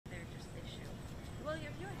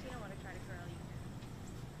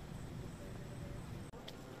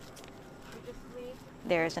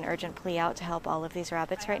There's an urgent plea out to help all of these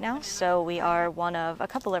rabbits right now, so we are one of a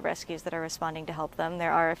couple of rescues that are responding to help them.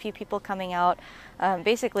 There are a few people coming out.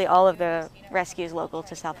 Basically all of the rescues local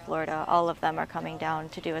to South Florida, all of them are coming down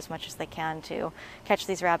to do as much as they can to catch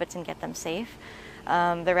these rabbits and get them safe.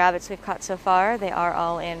 The rabbits we've caught so far, they are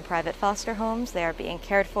all in private foster homes. They are being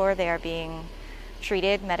cared for, they are being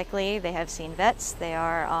treated medically, they have seen vets, they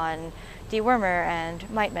are on dewormer and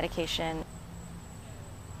mite medication.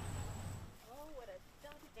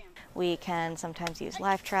 We can sometimes use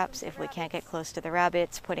live traps if we can't get close to the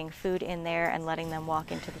rabbits. Putting food in there and letting them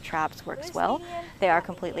walk into the traps works well. They are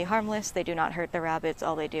completely harmless. They do not hurt the rabbits.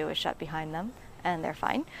 All they do is shut behind them, and they're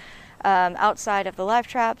fine. Outside of the live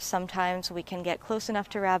traps, sometimes we can get close enough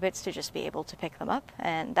to rabbits to just be able to pick them up,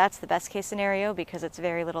 and that's the best case scenario because it's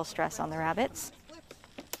very little stress on the rabbits.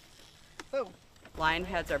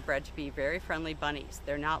 Lionheads are bred to be very friendly bunnies.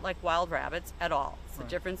 They're not like wild rabbits at all. It's the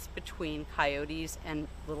difference between coyotes and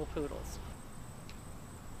little poodles.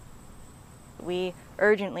 We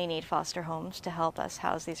urgently need foster homes to help us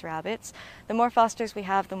house these rabbits. The more fosters we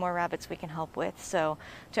have, the more rabbits we can help with. So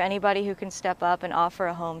to anybody who can step up and offer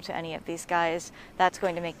a home to any of these guys, that's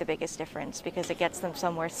going to make the biggest difference because it gets them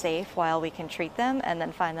somewhere safe while we can treat them and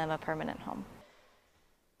then find them a permanent home.